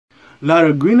Lot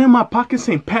of green in my pocket,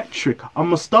 St. Patrick.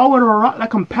 I'm a star with a rock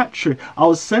like I'm Patrick. I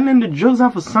was sending the drugs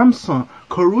out for Samsung.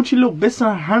 Karuchi little bitch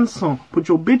and handsome. Put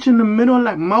your bitch in the middle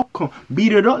like Malcolm.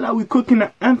 Beat it up like we cooking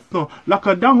the anthem. Lock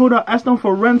her down, hold her ass down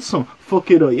for ransom.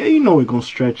 Fuck it up, yeah, you know we gon'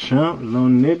 stretch, huh? Little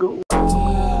nigga.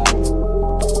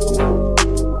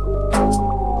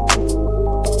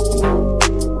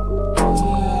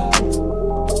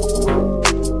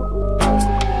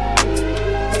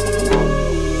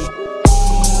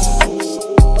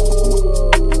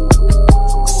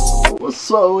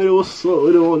 What's up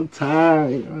with it one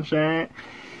time, you know what I'm saying?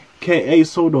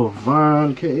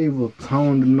 K.A.Vuitton,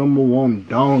 K.A.Vuitton, the #1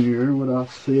 down, you heard what I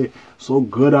said? So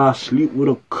good I sleep with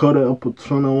a cutter up a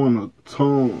trynna on a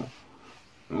tongue.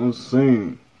 You know what I'm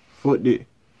saying? Fuck it.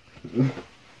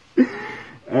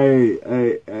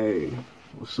 Hey.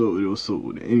 What's up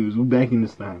with it? Anyways, we back in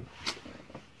this time.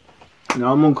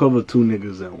 Now I'm gonna cover 2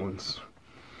 niggas at once.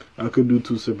 I could do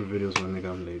 2 separate videos when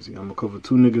I'm lazy. I'm gonna cover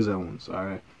 2 niggas at once,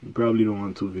 alright? You probably don't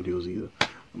want 2 videos either.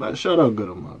 But shout out good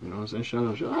on you know what I'm saying? Shout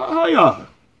out. How y'all?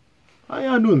 How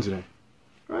y'all doing today?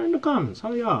 Right in the comments.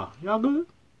 How y'all? Y'all good?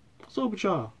 What's up with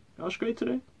y'all? Y'all straight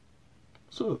today?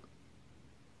 What's up?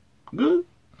 Good?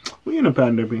 We in a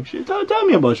pandemic. Shit, tell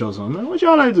me about y'all something, man. What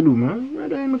y'all like to do, man? Right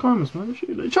there in the comments, man.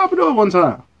 Shit, chop it up one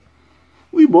time.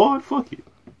 We bored, fuck it.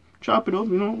 Chop it up,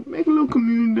 you know, make a little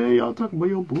community day. Y'all talk about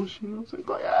your bullshit, you know what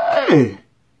I'm saying?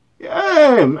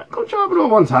 Yeah, man, come chop it up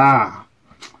one time.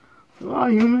 All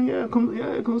human,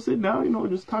 come sit down, you know,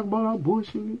 just talk about our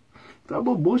bullshit. Talk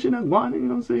about bullshit that's going on, you know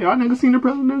what I'm saying? Y'all niggas seen the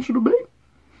presidential debate?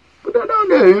 Put that down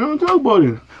there, you know, talk about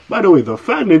it. By the way, the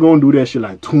fact they're gonna do that shit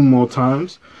like 2 more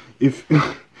times, if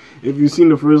you seen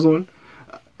the first one,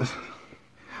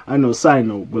 I know, side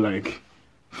note, but like,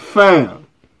 fam,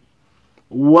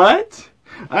 what?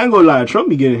 I ain't gonna lie, Trump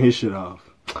be getting his shit off.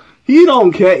 He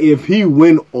don't care if he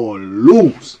win or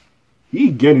lose.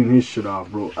 He getting his shit off,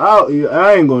 bro.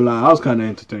 I ain't gonna lie, I was kind of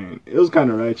entertained. It was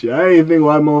kind of ratchet. I didn't think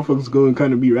why motherfuckers going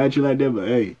kind of be ratchet like that, but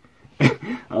hey,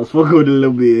 I was fucking with it a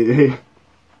little bit. Hey,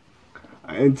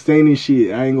 I entertaining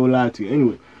shit. I ain't gonna lie to you.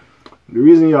 Anyway, the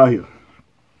reason y'all here,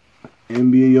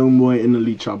 NBA Youngboy,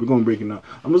 NLE Choppa. We're gonna break it down.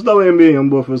 I'm gonna start with NBA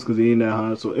Youngboy first because he ain't that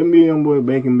hard. So NBA Youngboy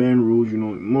breaking band rules, you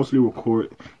know, mostly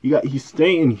record. He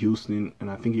stay in Houston,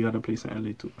 and I think he got a place in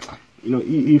LA too. You know,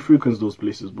 he frequents those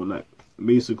places, but like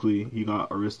basically he got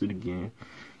arrested again.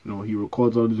 You know, he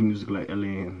records all this music like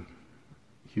LA and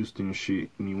Houston and shit,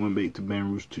 and he went back to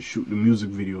Baton Rouge to shoot the music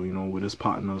video, you know, with his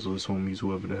partners or his homies,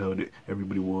 whoever the hell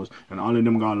everybody was, and all of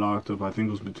them got locked up. I think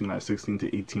it was between like 16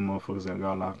 to 18 motherfuckers that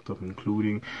got locked up,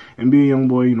 including NBA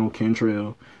Youngboy, you know,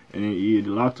 Kentrell, and he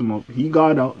locked him up. He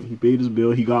got out, he paid his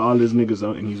bill, he got all his niggas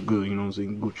out, and he's good, you know what I'm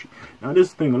saying, Gucci. Now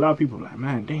this thing, a lot of people are like,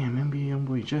 man, damn, NBA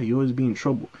Youngboy, Jay, you always be in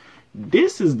trouble.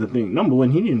 This is the thing. Number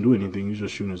one, he didn't do anything, he was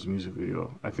just shooting his music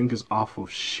video. I think it's off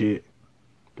of shit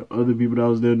the other people that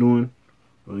was there doing.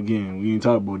 But again, we ain't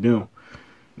talking about them.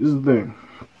 This is the thing.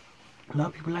 A lot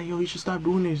of people are like, yo, you should stop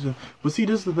doing this. But see,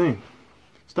 this is the thing.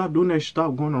 Stop doing that.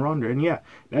 Stop going around there. And yeah,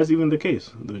 that's even the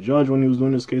case. The judge, when he was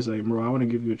doing this case, like, bro, I want to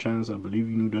give you a chance. I believe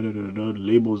you. The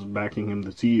label's backing him. The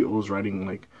CEO's writing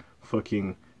like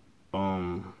fucking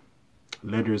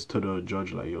letters to the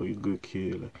judge, like, yo, you good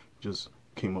kid. Like, just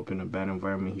came up in a bad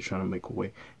environment. He's trying to make a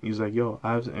way. And he's like, yo,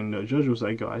 and the judge was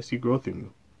like, yo, I see growth in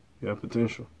you. You have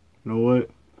potential. You know what?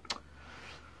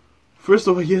 First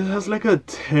of all, yeah, that's like a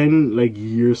 10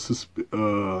 year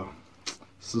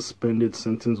suspended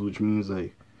sentence, which means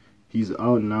like he's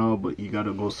out now, but he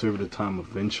gotta go serve the time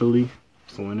eventually.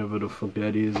 So whenever the fuck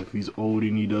that is, if he's old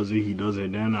and he does it,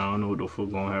 then I don't know what the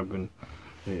fuck gonna happen.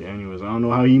 Hey, anyways, I don't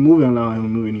know how he moving now. Him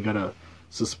moving, he got a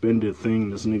suspended thing.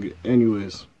 This nigga,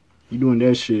 anyways, he doing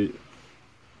that shit.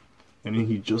 And then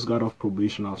he just got off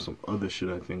probation off some other shit,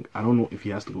 I think. I don't know if he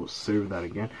has to go serve that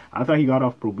again. I thought he got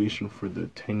off probation for the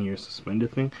 10-year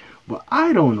suspended thing. But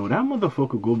I don't know. That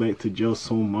motherfucker go back to jail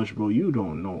so much, bro. You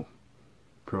don't know.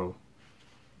 Bro.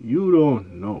 You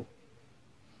don't know.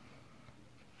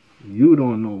 You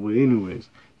don't know. But anyways,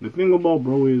 the thing about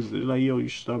bro is, like, yo, you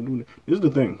should stop doing it. This is the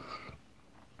thing.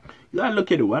 You gotta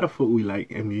look at it. Why the fuck we like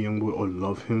NBA Youngboy or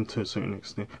love him to a certain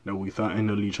extent that we thought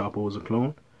NLE Choppa was a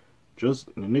clone? Just,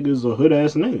 the nigga's a hood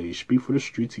ass nigga. He speak for the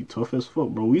streets. He tough as fuck,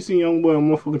 bro. We see Youngboy, a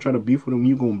motherfucker try to beef with him,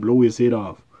 you gonna blow his head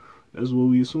off. That's what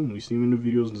we assume. We see him in the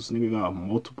videos. This nigga got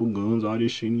multiple guns, all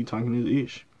this shit, and he talking his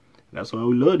ish. That's why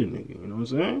we love the nigga, you know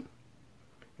what I'm saying?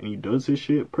 And he does his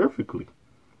shit perfectly.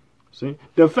 See?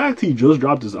 The fact he just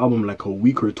dropped his album like a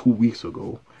week or 2 weeks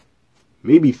ago,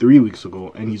 maybe 3 weeks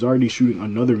ago, and he's already shooting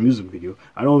another music video.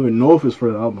 I don't even know if it's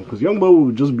for the album, because Youngboy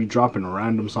would just be dropping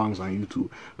random songs on YouTube.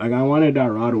 Like, I wanted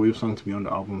that Rod Wave song to be on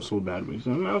the album so bad, but he's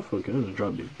like, man, fuck it, let's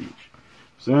drop this bitch.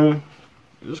 Saying,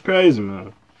 it's crazy,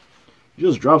 man. You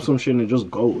just drop some shit and it just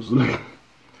goes.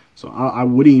 So I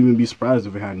wouldn't even be surprised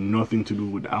if it had nothing to do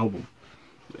with the album.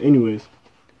 But anyways,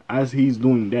 as he's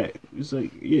doing that, it's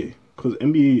like, yeah. Because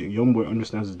NBA Youngboy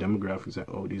understands his demographics. Like,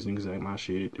 oh, these niggas like my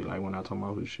shit. They like when I talk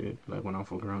about his shit. They like when I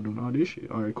fuck around doing all this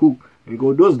shit. Alright, cool. And he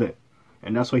go does that.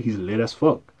 And that's why he's lit as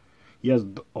fuck. He has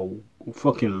a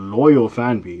fucking loyal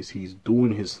fan base. He's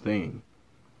doing his thing.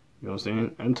 You know what I'm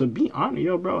saying? And to be honest,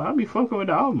 yo, bro, I be fucking with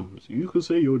the albums. You could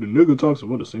say, yo, the nigga talks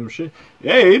about the same shit.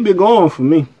 Hey, it be going for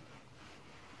me.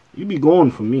 You be going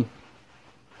for me.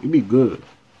 You be good.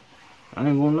 I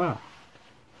ain't gonna lie.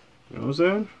 You know what I'm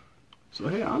saying? So,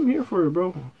 hey, I'm here for it,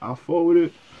 bro. I'll fall with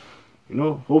it. You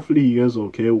know, hopefully he is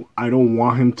okay. I don't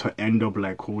want him to end up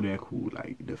like Kodak, who,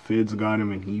 like, the feds got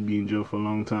him and he be in jail for a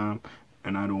long time.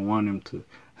 And I don't want him to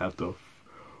have to,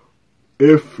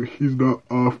 if he's not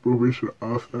off probation,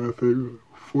 off that thing,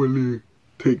 fully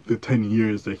take the 10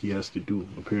 years that he has to do,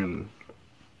 apparently.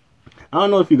 I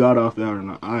don't know if he got off that or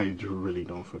not. I really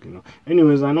don't fucking know.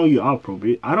 Anyways, I know you off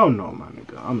probation. I don't know, my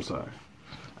nigga. I'm sorry.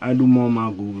 I do more of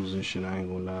my Googles and shit, I ain't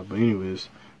gonna lie. But anyways,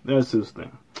 that's his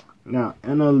thing. Now,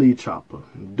 NLE Choppa.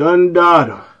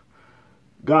 Dundada.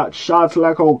 Got shots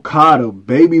like Okada.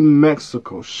 Baby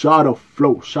Mexico. Shot of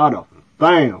flow. Shot of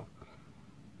fam.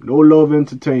 No Love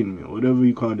Entertainment. Whatever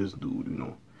you call this dude, you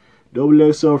know.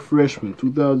 Double XL Freshman.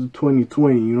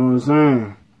 2020. You know what I'm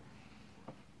saying?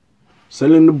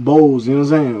 Selling the bowls. You know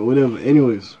what I'm saying? Whatever.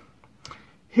 Anyways.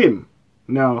 Him.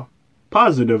 Now.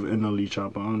 Positive NLE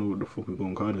Choppa. I don't know what the fuck we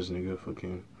gonna call this nigga.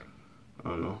 Fucking, I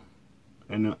don't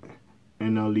know.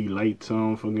 NLE Lights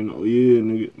on. Fucking, oh yeah,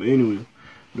 nigga. But anyway,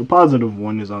 the positive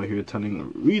one is out here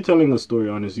retelling a story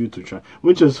on his YouTube channel.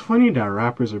 Which is funny that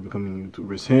rappers are becoming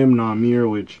YouTubers. Him, Namir,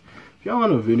 which, if y'all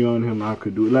want a video on him, I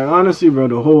could do it. Like, honestly, bro,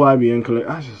 the whole IBN collect,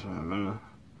 I just, man.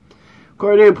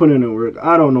 Corday put in the work.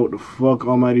 I don't know what the fuck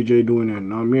Almighty J doing there.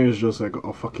 Namir is just like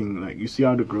a fucking, like, you see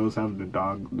how the girls have the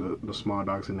dog, the small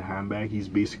dogs in the handbag? He's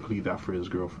basically that for his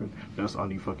girlfriend. That's all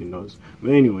he fucking does.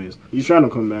 But anyways, he's trying to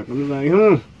come back. I'm just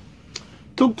like,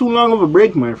 took too long of a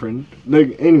break, my friend.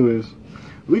 Like, anyways,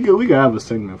 we could have a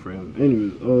segment for him.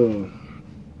 Anyways,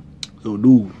 so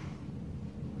dude,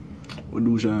 what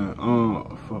dude shine?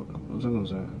 Fuck, what was I gonna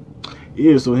say?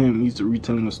 Yeah, so he's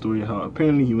retelling a story how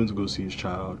apparently he went to go see his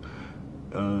child.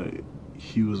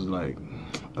 He was like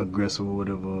aggressive or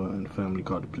whatever, and the family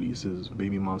called the police. His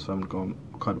baby mom's family called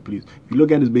the police. If you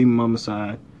look at his baby mama's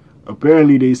side,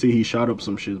 apparently they say he shot up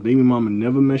some shit. His baby mama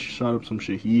never mentioned shot up some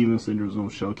shit. He even said there was no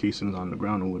shell casings on the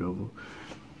ground or whatever. You know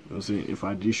what I'm saying? If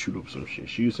I did shoot up some shit.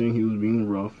 She was saying he was being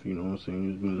rough, you know what I'm saying? He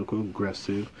was being a little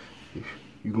aggressive. If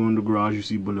you go in the garage, you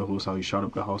see bullet holes, how he shot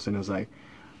up the house, and it's like,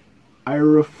 I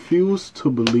refuse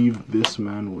to believe this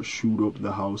man will shoot up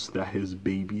the house that his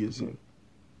baby is in.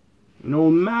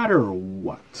 No matter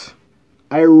what,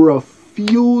 I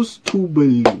refuse to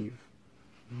believe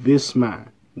this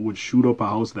man would shoot up a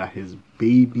house that his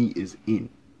baby is in.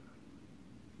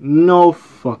 No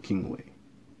fucking way.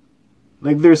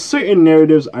 Like, there's certain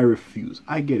narratives I refuse.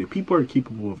 I get it. People are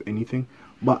capable of anything.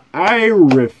 But I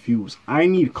refuse. I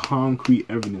need concrete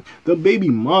evidence. The baby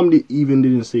mom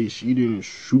didn't say she didn't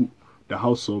shoot the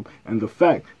house up. And the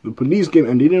fact the police came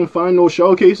and they didn't find no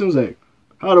shell casings, like,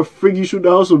 how the frig you shoot the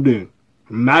house up then?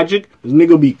 Magic? This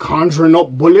nigga be conjuring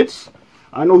up bullets?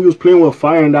 I know he was playing with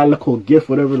fire in that little gift,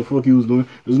 whatever the fuck he was doing.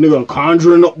 This nigga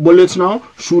conjuring up bullets now?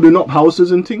 Shooting up houses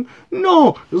and thing?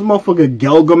 No! This motherfucker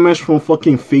Gilgamesh from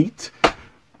fucking Fate.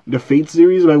 The Fate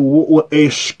series, like, what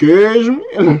it scares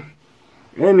me?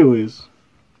 Anyways.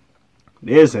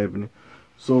 This happening.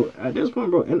 So, at this point,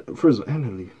 bro, first,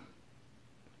 NLE.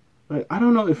 Like, I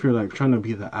don't know if you're, like, trying to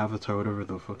be the avatar, whatever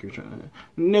the fuck you're trying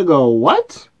to... Nigga,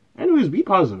 what? Anyways, be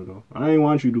positive, though. I ain't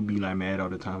want you to be, like, mad all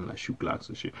the time, like, shoot Glocks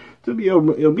and shit. To be,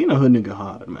 being a hood nigga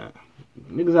hard, man.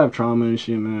 Niggas have trauma and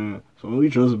shit, man. So when we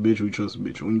trust a bitch, we trust a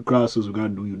bitch. When you cross us, we gotta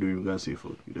do you dirty, we gotta say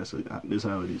fuck you. That's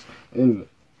how it is. Anyway.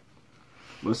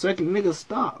 But second, nigga,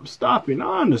 stop it.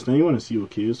 Now, I understand you want to see your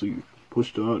kids, so you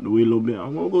pushed her out the way a little bit.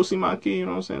 I'm gonna go see my kid, you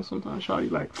know what I'm saying? Sometimes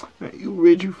shawty like, man, you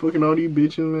rich, you fucking all these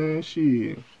bitches, man.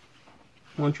 Shit.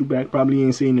 Want you back, probably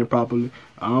ain't saying it properly.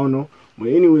 I don't know. But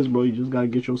anyways, bro, you just gotta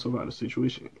get yourself out of the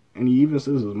situation. And he even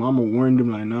says his mama warned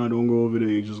him, like, nah, don't go over there,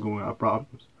 you're just gonna have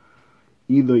problems.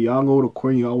 Either y'all go to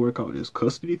court and y'all work out this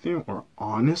custody thing, or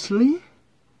honestly,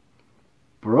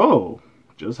 bro,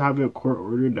 just have a court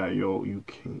order that, yo, you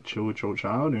can chill with your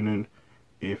child, and then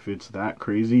if it's that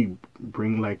crazy,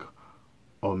 bring, like,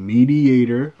 a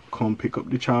mediator come pick up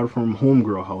the child from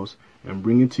homegirl house and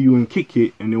bring it to you and kick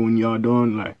it, and then when y'all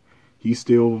done, like, he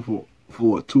stay over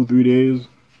for what, 2-3 days.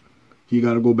 He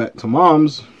gotta go back to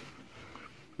mom's.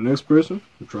 The next person,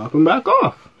 drop him back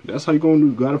off. That's how you gonna do.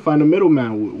 You gotta find a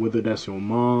middleman, whether that's your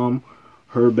mom,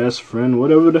 her best friend,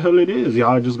 whatever the hell it is.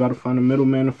 Y'all just gotta find a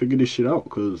middleman to figure this shit out,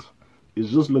 cause it's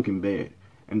just looking bad.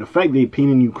 And the fact they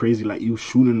painting you crazy, like you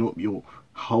shooting up your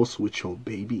house with your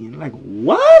baby, and like,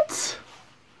 what?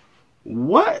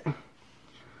 What?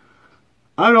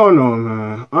 I don't know,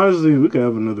 man. Honestly, we could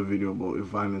have another video about if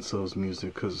violence sells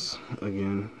music, cause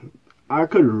again, I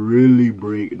could really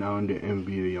break down the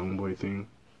NBA Youngboy thing.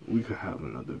 We could have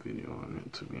another video on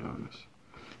it, to be honest.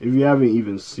 If you haven't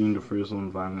even seen the first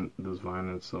one, Does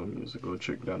Violence Sell Music, go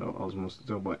check that out. I was mostly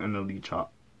talking about NLE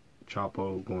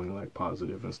Choppa going like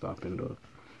positive and stopping the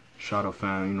Shot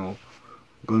fan, you know,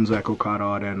 Guns like Okada,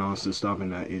 all that nonsense, stopping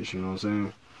that ish, you know what I'm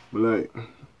saying? But like,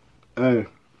 hey,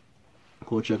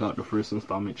 go check out the first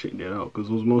installment, check that out, because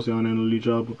it was mostly on NLE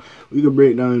Choppa. We could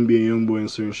break down NBA Youngboy and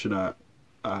certain shit I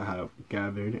have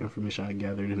gathered, information I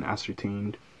gathered and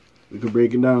ascertained. We could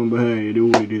break it down, but hey, it is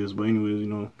what it is. But anyways, you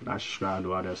know, like, subscribe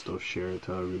to all that stuff, share it,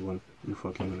 tell everyone you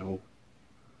fucking know.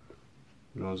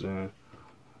 You know what I'm saying?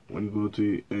 When you go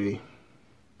to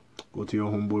your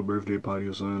homeboy birthday party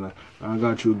or something, like, I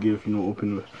got you a gift, you know,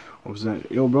 open the, I'm saying,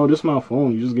 yo bro, this is my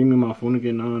phone. You just gave me my phone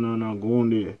again. No, go on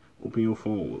there. Open your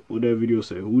phone. What that video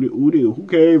say? Who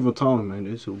K.A.Vuitton,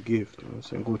 man? That's your gift. You know what I'm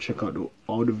saying? Go check out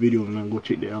all the videos, man. Go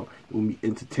check that out. It will be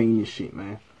entertaining shit,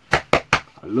 man.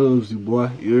 I loves you, boy.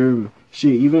 You hear me?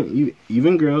 Shit,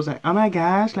 even girls like, oh my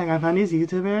gosh, like, I found this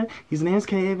YouTuber. His name's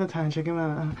K.A.Vuitton. Check him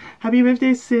out. Happy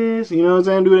birthday, sis. You know what I'm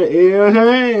saying? Do that. You know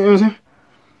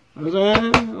what I'm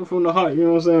saying? I'm from the heart, you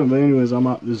know what I'm saying? But anyways, I'm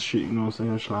out this shit, you know what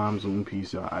I'm saying? Slimes, Zoom,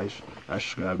 peace, y'all. I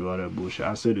subscribe to all that bullshit.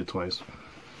 I said it twice.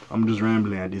 I'm just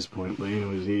rambling at this point, but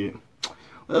anyways, yeah.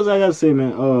 What else I gotta say,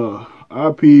 man?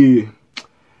 RP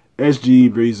SG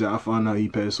Breezy, I found out he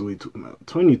passed away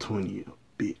 2020,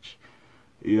 bitch.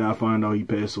 Yeah, I found out he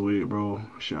passed away, bro.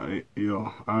 Shout it,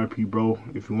 yo, RP, bro.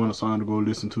 If you want a song to go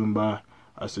listen to him by,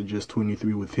 I suggest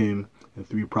 23 with him and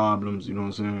 3 Problems, you know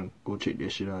what I'm saying? Go check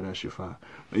that shit out, that shit fire.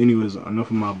 But anyways,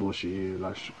 enough of my bullshit here.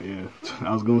 Like, yeah,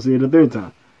 I was gonna say it the 3rd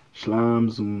time.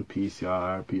 Slimes, Zoom, peace,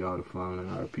 y'all. RP all the fun, and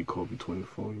RP Kobe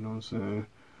 24, you know what I'm saying?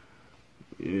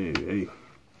 Yeah, hey,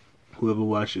 whoever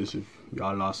watches, if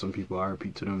y'all lost some people,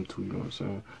 RP to them too, you know what I'm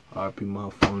saying? RP my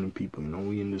phone and people, you know,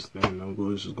 we in this thing, I'm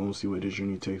just gonna see where this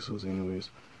journey takes us anyways.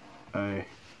 Hey,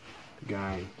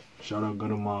 gang, shout out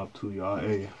Gutter Mob too, y'all.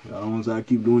 Hey, y'all the ones that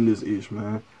keep doing this ish,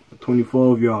 man.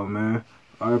 24 of y'all, man.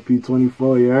 RP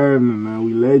 24, you heard me, man.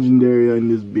 We legendary in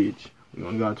this bitch. We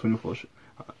only got 24 shit.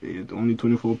 It's only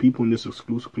 24 people in this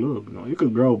exclusive club. You know, it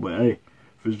could grow, but hey,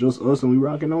 if it's just us and we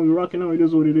rocking on, it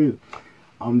is what it is.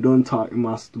 I'm done talking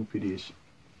my stupid ish.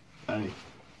 Hey.